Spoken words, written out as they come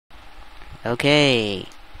Okay.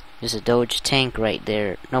 There's a Doge tank right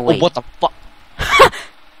there. No, Oh, wait. what the fuck?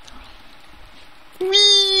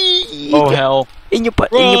 Whee! Oh, hell. In your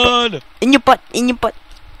butt, Run! in your butt, in your butt.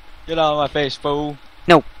 Get out of my face, fool.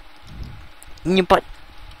 No. In your butt.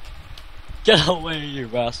 Get away, you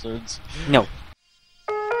bastards. No.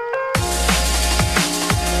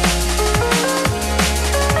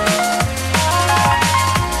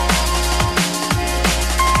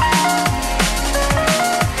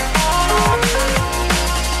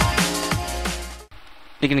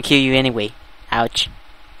 They're gonna kill you anyway. Ouch.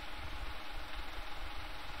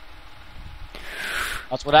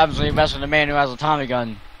 That's what happens when you mess with a man who has a Tommy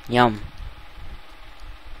gun. Yum.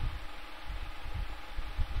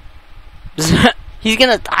 He's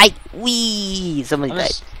gonna die. Wee! Somebody I'm died.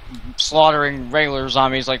 just slaughtering regular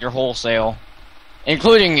zombies like they're wholesale.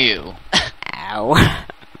 Including you. Ow.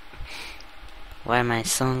 Why am I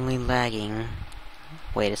suddenly lagging?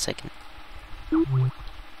 Wait a second.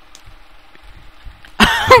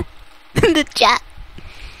 In the chat.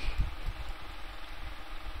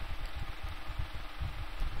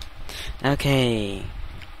 Okay.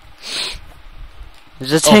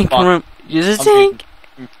 There's a tank. There's a tank.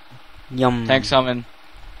 Yum. Tank summon.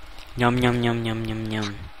 Yum yum yum yum yum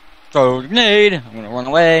yum. Throw a grenade. I'm gonna run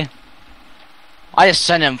away. I just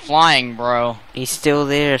sent him flying, bro. He's still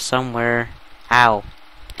there somewhere. Ow.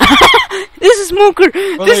 This is Smoker.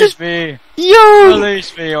 Release me. Yo.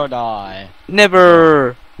 Release me or die.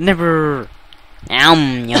 Never. Never.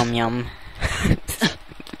 Yum yum yum.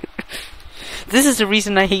 This is the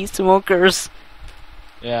reason I hate smokers.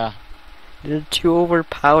 Yeah. They're too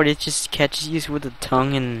overpowered. It just catches you with the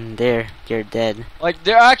tongue and there, you're dead. Like,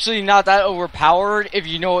 they're actually not that overpowered if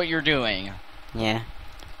you know what you're doing. Yeah.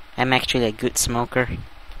 I'm actually a good smoker.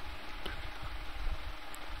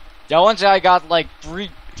 Yeah, once I got like three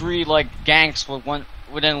like ganks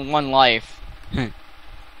within one life.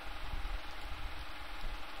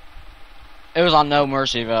 It was on No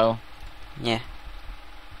Mercy though. Yeah.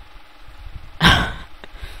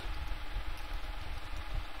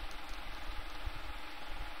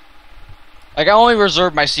 Like, I only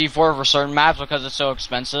reserve my C4 for certain maps because it's so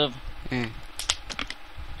expensive. The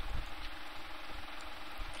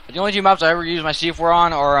only two maps I ever use my C4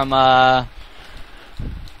 on are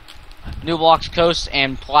New Blocks Coast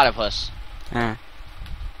and Platypus. I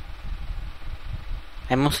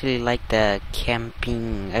mostly like the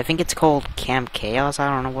camping. I think it's called Camp Chaos. I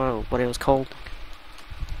don't know what it was called.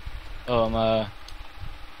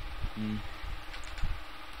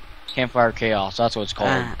 Campfire Chaos, that's what it's called.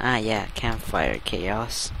 Yeah, Campfire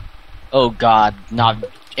Chaos. Oh god, not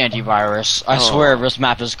antivirus. I swear this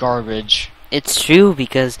map is garbage. It's true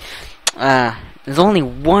because there's only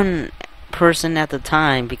one person at the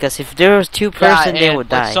time, because if there was two person they would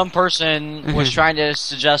die. Some person was trying to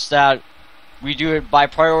suggest that we do it by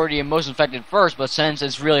priority and most infected first, but since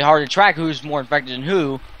it's really hard to track who's more infected than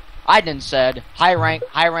who, I then said high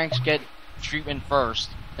ranks get treatment first.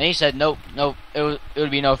 And he said nope, it would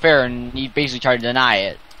be no fair, and he basically tried to deny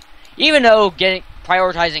it. Even though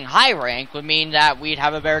prioritizing high rank would mean that we'd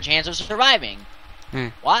have a better chance of surviving.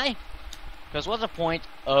 Why? Because what's the point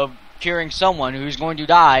of curing someone who's going to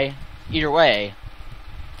die either way?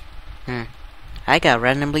 I got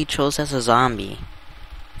randomly chose as a zombie.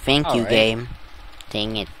 Thank you, right. game.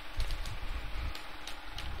 Dang it.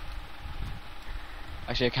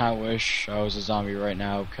 Actually, I kind of wish I was a zombie right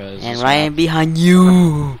now, because... And Ryan behind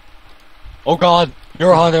you! Oh god!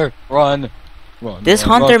 You're a hunter! Run! Run! This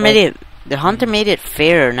run, hunter run, made run. it... The hunter made it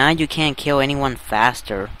fair. Now you can't kill anyone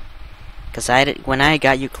faster. Because when I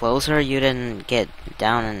got you closer, you didn't get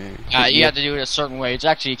down and... You have to do it a certain way. It's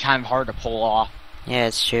actually kind of hard to pull off. Yeah,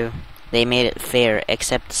 it's true. They made it fair,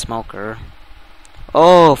 except the smoker.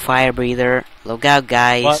 Oh, fire breather. Look out,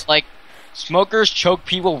 guys. But, like, smokers choke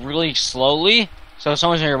people really slowly, so if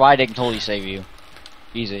someone's nearby, they can totally save you.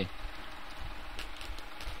 Easy.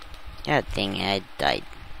 God dang it, I died.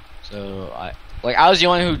 So, I was the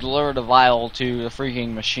one who delivered the vial to the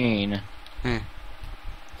freaking machine. Oh,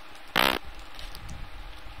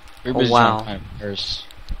 wow. There's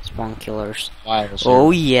Spawn killers. vials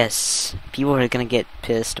Oh, here. yes. People are gonna get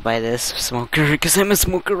pissed by this smoker, because I'm a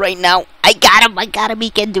smoker right now. I got him, he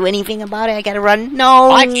can't do anything about it, I gotta run.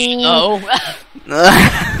 No!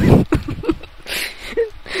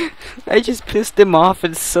 I just pissed him off.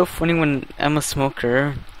 It's so funny when I'm a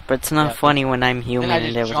smoker, but it's not funny when I'm human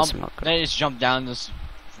and there was a smoker. Then I just jump down and just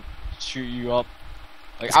shoot you up.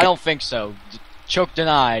 Like, I don't think so. Choke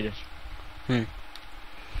denied.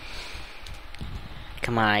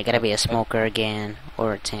 Come on, I gotta be a smoker again.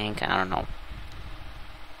 Or a tank, I don't know.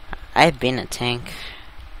 I've been a tank.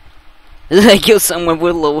 I killed someone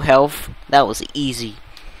with low health. That was easy.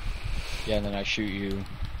 Yeah, and then I shoot you.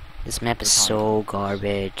 This map is so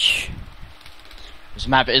garbage. This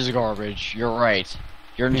map is garbage. You're right.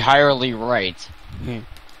 You're entirely right. Hmm.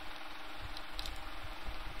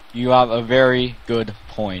 You have a very good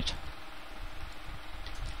point.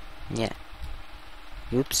 Yeah.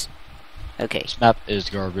 Oops. Okay. This map is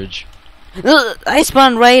garbage. I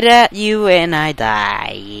spawned right at you and I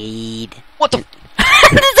died. What the?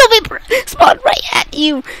 The zombie spawned right at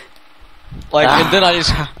you. Like, and then I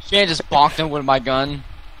just bonked him with my gun.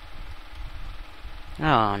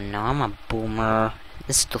 Oh no, I'm a boomer.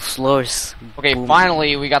 This is the slowest. Okay, boomer.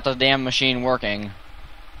 finally we got the damn machine working.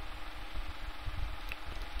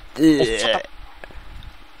 Oh,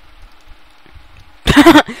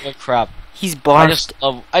 Holy crap! He's barfed.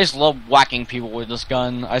 I just love whacking people with this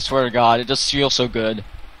gun. I swear to God, it just feels so good.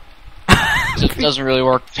 It just doesn't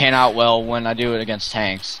really pan out well when I do it against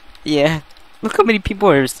tanks. Yeah. Look how many people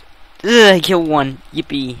are. I killed one.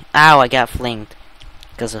 Yippee! Ow! I got flinged.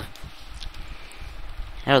 Because of.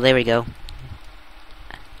 Oh, there we go.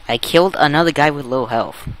 I killed another guy with low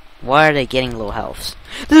health. Why are they getting low health?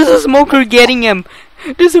 There's a smoker getting him.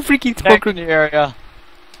 There's a freaking Tank smoker in the area.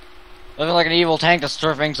 Looking like an evil tank to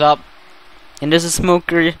stir things up. And there's a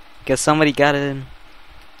smoker, because somebody got it in.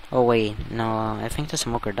 Oh wait, no, I think the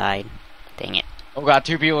smoker died. Dang it. Oh god,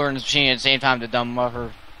 two people are in the machine at the same time to dumb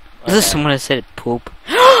muffer. This is someone that said poop.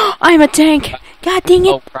 I'm a tank! God dang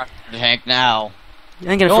it! Oh crap, the tank now. I'm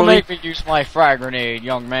gonna Don't throw make me use my frag grenade,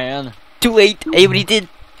 young man. Too late, everybody did.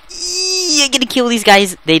 I'm gonna kill these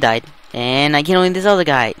guys. They died. And I killing this other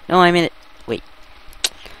guy. No, I mean it. Wait.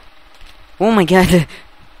 Oh my god.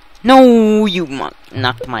 No, you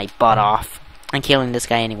knocked my butt off. I'm killing this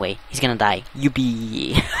guy anyway. He's gonna die. You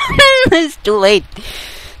be. It's too late.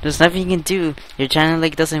 There's nothing you can do. Your channel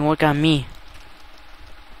like doesn't work on me.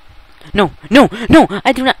 No, no, no!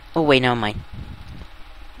 I do not. Oh wait, never mind.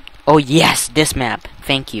 Oh yes, this map.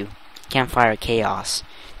 Thank you. Campfire Chaos.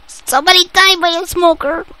 Somebody died by a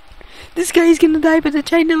smoker. This guy is gonna die by the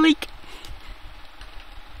China Lake.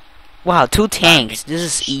 Wow, 2 tanks. This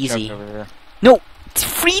is easy. No, it's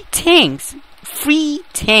 3 tanks. 3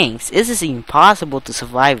 tanks. This is impossible to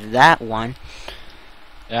survive that one.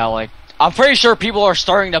 Yeah, like I'm pretty sure people are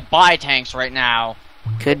starting to buy tanks right now.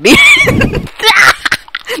 Could be.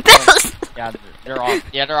 Yeah,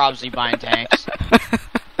 they're obviously buying tanks.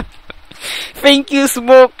 Thank you,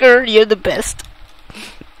 Smoker. You're the best.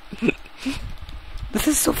 This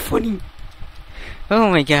is so funny. Oh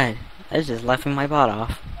my god. I was just laughing my butt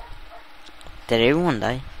off. Did everyone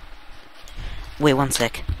die? Wait 1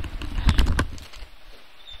 sec.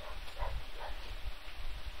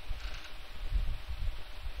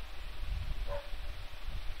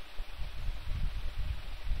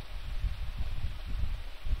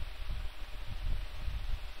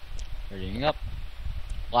 Reading up.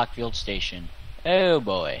 Blackfield Station. Oh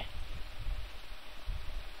boy.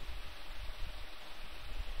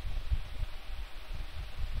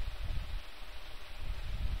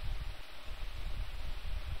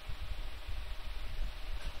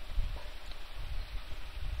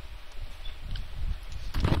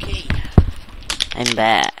 Okay. I'm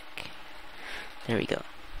back. There we go.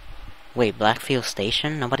 Wait, Blackfield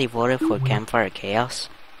Station? Nobody voted for Campfire Chaos?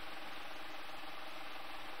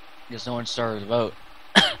 Guess no one started to vote.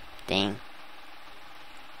 Dang.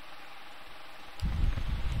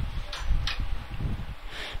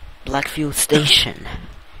 Blackfield Station.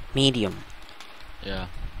 Medium. Yeah.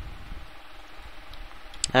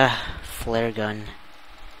 Ah, flare gun.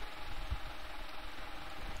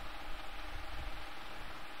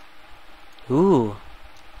 Ooh.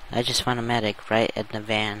 I just found a medic right at the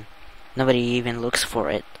van. Nobody even looks for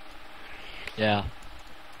it. Yeah.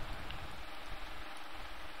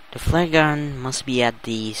 The flare gun must be at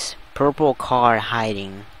this purple car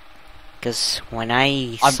hiding. Cause when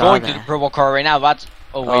I I'm saw going that, to the purple car right now. That's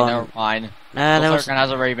oh wait, never mind. The that flare was gun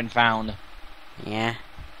has already been found. yeah.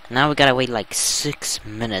 Now we gotta wait like 6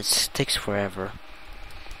 minutes. Takes forever.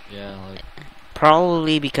 Yeah. Like,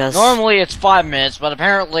 Probably because normally it's 5 minutes, but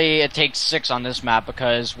apparently it takes 6 on this map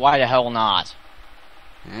because why the hell not?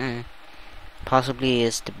 Possibly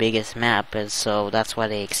is the biggest map, and so that's why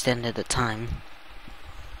they extended the time.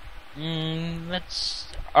 That's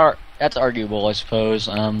arguable, I suppose.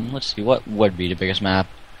 Let's see, what would be the biggest map?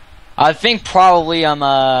 I think probably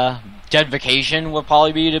Dead Vacation would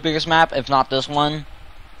probably be the biggest map, if not this one.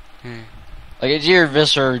 Like it's either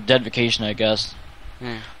this or Dead Vacation, I guess.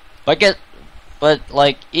 But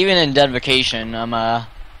like even in Dead Vacation,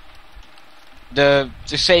 the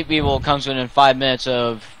save people comes within 5 minutes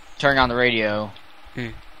of turning on the radio.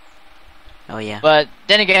 Oh yeah. But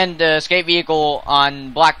then again, the escape vehicle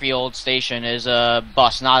on Blackfield Station is a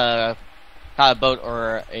bus, not a boat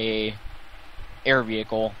or a air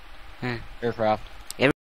vehicle, aircraft.